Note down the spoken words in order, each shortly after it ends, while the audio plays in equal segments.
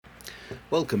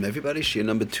Welcome everybody, Shia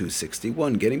number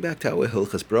 261, getting back to our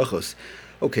Hilchas Brachos.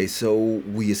 Okay, so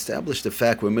we established the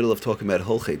fact we're in the middle of talking about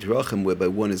Holchei Drachim, whereby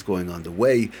one is going on the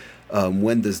way.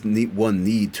 When does one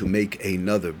need to make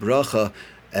another bracha?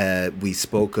 We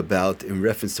spoke about in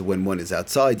reference to when one is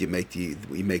outside, we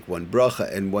make one bracha,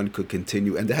 and one could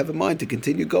continue, and they have a mind to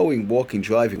continue going, walking,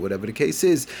 driving, whatever the case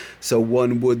is. So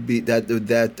one would be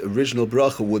that original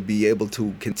bracha would be able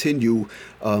to continue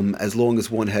as long as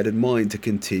one had in mind to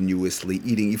continuously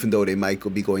eating, even though they might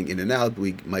be going in and out.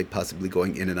 We might possibly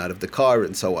going in and out of the car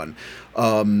and so on.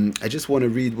 I just want to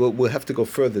read. We'll have to go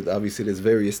further. Obviously, there's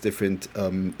various different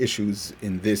issues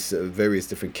in this, various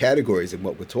different categories in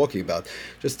what we're talking about.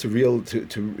 Just to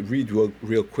read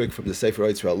real quick from the Sefer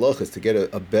Yitzra Halachas to get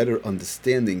a better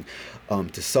understanding,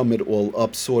 to sum it all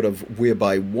up, sort of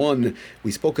whereby one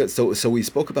we spoke. So we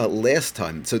spoke about last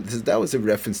time. So that was a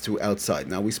reference to outside.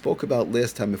 Now we spoke about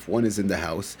last time if one is in the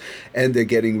house and they're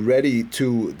getting ready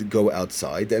to go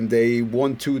outside and they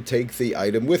want to take the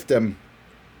item with them.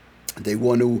 They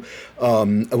want to,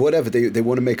 they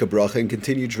want to make a bracha and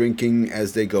continue drinking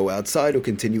as they go outside, or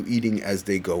continue eating as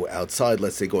they go outside.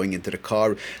 Let's say going into the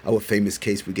car. Our famous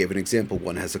case, we gave an example.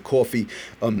 One has a coffee.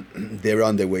 They're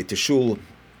on their way to shul.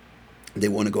 They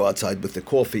want to go outside with the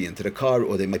coffee into the car,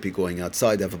 or they might be going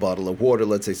outside, have a bottle of water.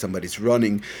 Let's say somebody's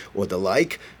running or the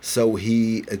like. So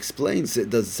he explains, it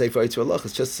does say for Yitzra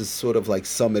Halachas, just to sort of like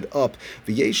sum it up.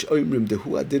 V'yesh oimrim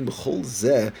dehu adin b'chol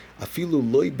zeh afilu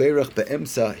loy berach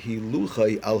be'emsa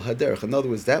hiluchai al haderech. In other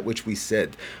words, that which we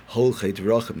said, holchei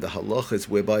drachim, the halachas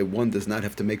whereby one does not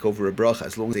have to make over a bracha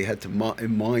as long as they had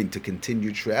in mind to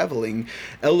continue traveling.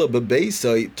 Ella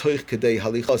bebeisai toich kedei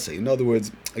halichasei. In other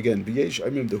words, again, v'yesh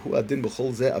oimrim dehu adin they didn't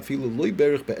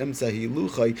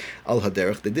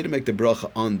make the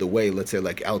bracha on the way, let's say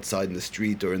like outside in the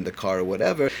street or in the car or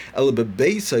whatever. I'm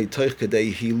sorry,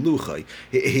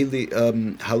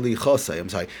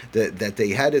 that they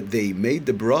had it, they made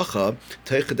the bracha.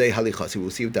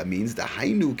 We'll see what that means.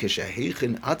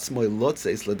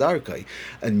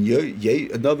 And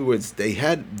in other words,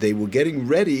 they were getting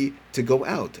ready to go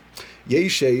out.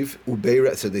 Yeshev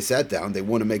ubeira. So they sat down. They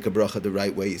want to make a bracha the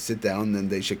right way. You sit down,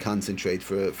 and they should concentrate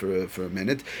for a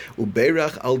minute.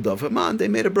 Ubeirach al davaman. They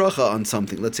made a bracha on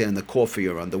something. Let's say on the coffee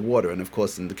or on the water. And of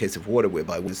course, in the case of water,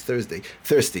 whereby one is thirsty.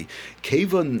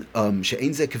 Kevon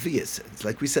she'ein ze kaviyas. It's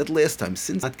like we said last time.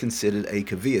 Since it's not considered a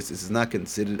kaviyas, this is not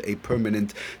considered a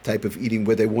permanent type of eating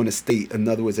where they want to stay. In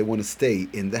other words, they want to stay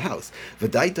in the house.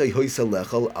 V'daitai hoisa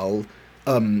lechal al.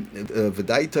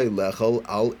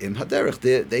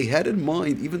 They had in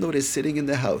mind, even though they're sitting in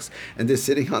the house and they're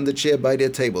sitting on the chair by their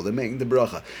table, they're making the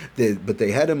bracha, but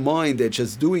they had in mind they're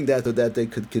just doing that so that they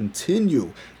could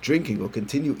continue drinking or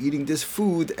continue eating this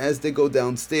food as they go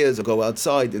downstairs or go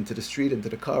outside into the street, into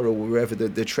the car, or wherever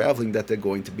they're traveling that they're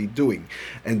going to be doing.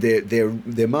 And they're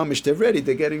mamish, they're ready,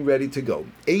 they're getting ready to go.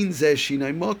 Ein zeh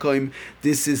shinai makom.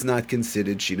 This is not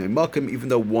considered shinai makom, even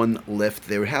though one left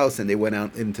their house and they went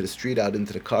out into the street, out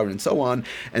into the car and so on,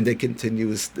 and they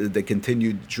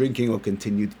continued drinking or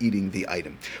continued eating the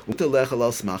item.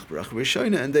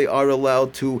 And they are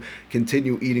allowed to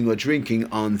continue eating or drinking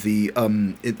on the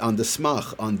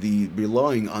smach, on the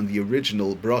relying on the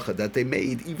original bracha that they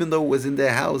made, even though it was in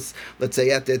their house, let's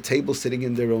say at their table sitting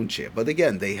in their own chair. But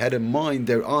again, they had in mind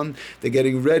they're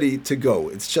getting ready to go.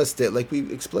 It's just that, like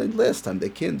we explained last time, they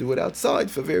can't do it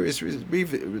outside for various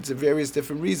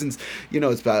different reasons.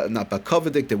 It's not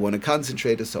bakavedik, they want to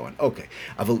concentrate and so on. Okay.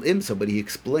 Aval im, somebody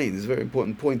explained, it's a very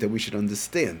important point that we should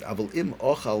understand. Aval im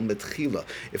ochal metchila.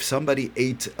 If somebody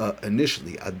ate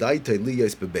initially, adaita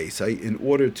liyas bebeisai, in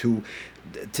order to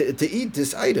eat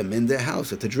this item in their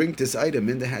house or to drink this item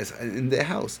in their house. Even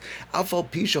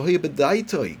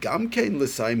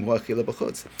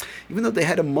though they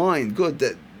had a mind, good,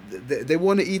 that they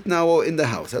want to eat now in the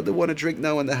house. They want to drink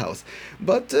now in the house.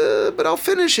 But I'll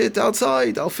finish it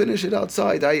outside. I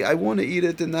want to eat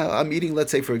it, and I'm eating,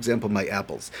 let's say, for example, my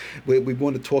apples. We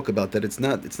want to talk about that. It's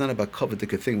not about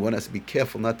covetic thing. One has to be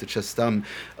careful not to just eat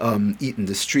in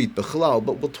the street, but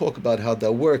we'll talk about how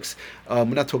that works. We're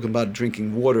not talking about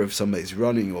drinking water if somebody's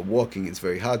running or walking. It's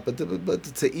very hot. But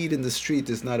to eat in the street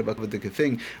is not about covetic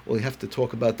thing. Well, we have to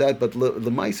talk about that. But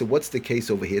Lemaisa, what's the case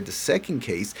over here? The second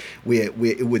case where it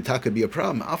would could be a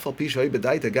problem. I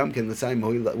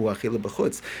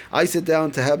sit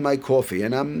down to have my coffee,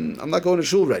 and I'm not going to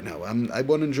shul right now. I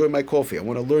want to enjoy my coffee. I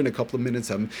want to learn a couple of minutes.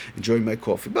 I'm enjoying my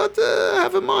coffee, but I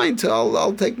have in mind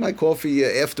I'll take my coffee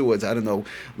afterwards. I don't know,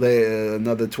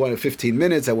 another 15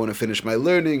 minutes. I want to finish my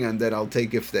learning, and then I'll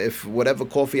take if whatever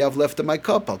coffee I've left in my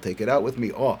cup, I'll take it out with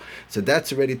me. Oh, so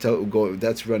that's already to go.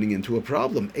 That's running into a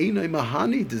problem.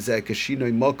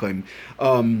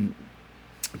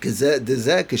 This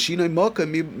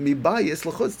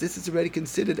is already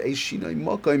considered a shinoi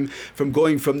mokim from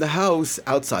going from the house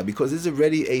outside, because this is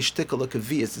already a shtickle of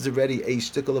kavias. This is already a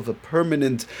shtickle of a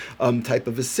permanent type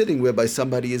of a sitting whereby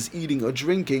somebody is eating or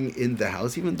drinking in the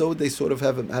house, even though they sort of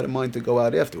had a mind to go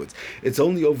out afterwards. It's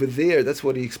only over there. That's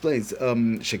what he explains.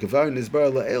 And the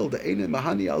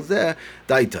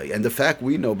fact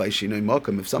we know by shinoi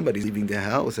mokim, if somebody's leaving the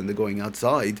house and they're going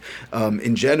outside,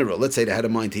 in general, let's say they had a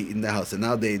mind to eat in the house, and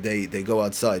now they go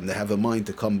outside and they have a mind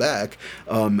to come back,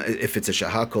 if it's a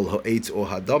shahakol, ha'etz, or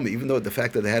hadam, even though the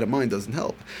fact that they had a mind doesn't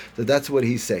help. So that's what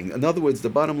he's saying. In other words, the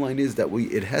bottom line is that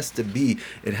it has to be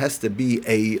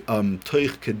a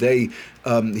toich kedei.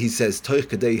 He says toich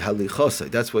kedei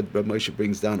halichosai. That's what Rav Moshe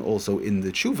brings down also in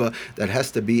the tshuva. That has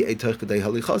to be a toich kedei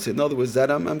halichosai. In other words, that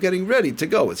I'm getting ready to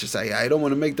go. It's just I don't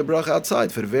want to make the bracha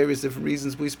outside for the various different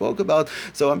reasons we spoke about.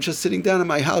 So I'm just sitting down in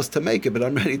my house to make it, but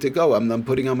I'm ready to go. I'm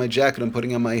putting on my jacket. I'm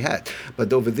putting on my hat.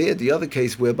 But over there, the other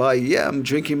case whereby, I'm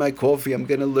drinking my coffee, I'm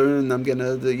going to learn, I'm going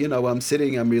to, I'm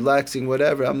sitting, I'm relaxing,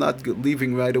 whatever, I'm not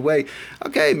leaving right away.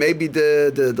 Okay, maybe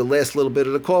the last little bit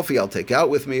of the coffee I'll take out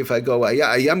with me if I go.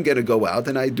 I am going to go out,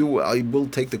 and I will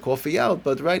take the coffee out,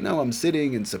 but right now I'm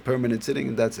sitting, and it's a permanent sitting,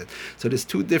 and that's it. So there's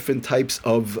two different types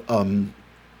of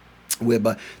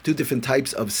whereby two different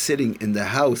types of sitting in the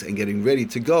house and getting ready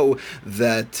to go,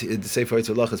 that the Sefer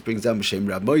Tzolachas brings down B'Shem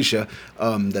Rav Moshe,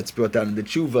 that's brought down in the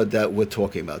tshuva that we're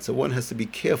talking about. So one has to be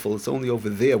careful. It's only over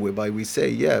there whereby we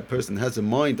say, a person has a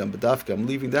mind, I'm bedafka, I'm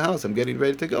leaving the house, I'm getting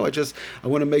ready to go, I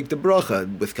want to make the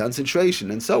bracha with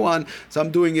concentration and so on, so I'm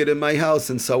doing it in my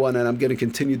house and so on, and I'm going to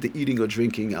continue the eating or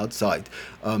drinking outside,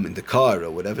 in the car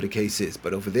or whatever the case is.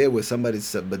 But over there where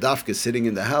somebody's bedafka sitting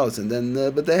in the house, and then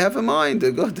but they have a mind,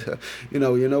 they're good,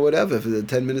 whatever.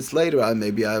 10 minutes later,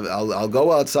 I'll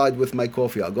go outside with my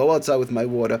coffee, I'll go outside with my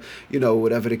water,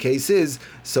 whatever the case is.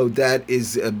 So that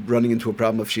is running into a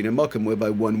problem of shinoi mokim, whereby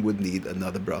one would need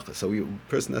another bracha. So a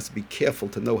person has to be careful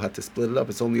to know how to split it up.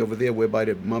 It's only over there whereby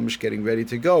the mamish getting ready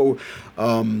to go.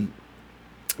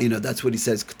 That's what he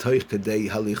says,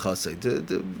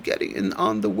 getting in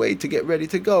on the way to get ready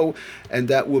to go, and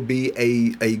that would be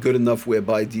a good enough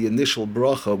whereby the initial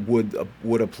bracha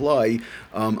would apply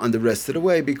on the rest of the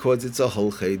way, because it's a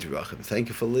Holchei Drachim. Thank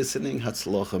you for listening.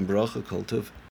 Hatzlach and bracha, kol tov.